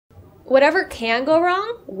whatever can go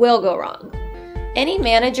wrong will go wrong. Any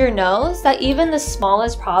manager knows that even the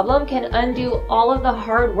smallest problem can undo all of the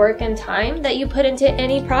hard work and time that you put into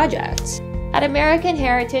any project. At American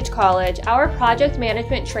Heritage College, our project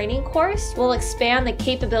management training course will expand the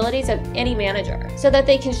capabilities of any manager so that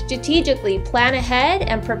they can strategically plan ahead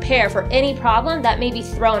and prepare for any problem that may be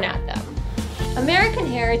thrown at them. American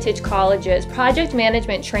Heritage College's project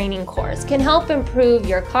management training course can help improve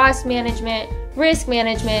your cost management, risk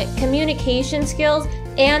management, communication skills,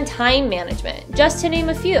 and time management, just to name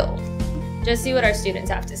a few. Just see what our students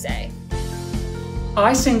have to say.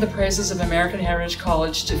 I sing the praises of American Heritage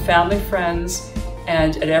College to family, friends,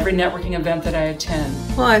 and at every networking event that I attend.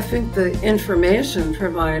 Well, I think the information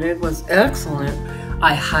provided was excellent.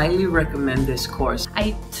 I highly recommend this course.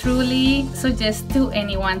 I truly suggest to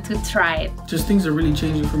anyone to try it. Just things are really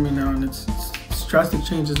changing for me now, and it's drastic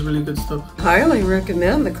change. It's really good stuff. Highly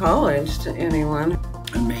recommend the college to anyone.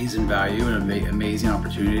 Amazing value and amazing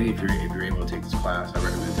opportunity if you're able to take this class. I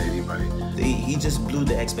recommend it to anybody. He just blew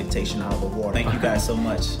the expectation out of the water. Thank you guys so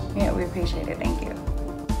much. Yeah, we appreciate it. Thank you.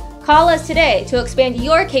 Call us today to expand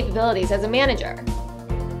your capabilities as a manager.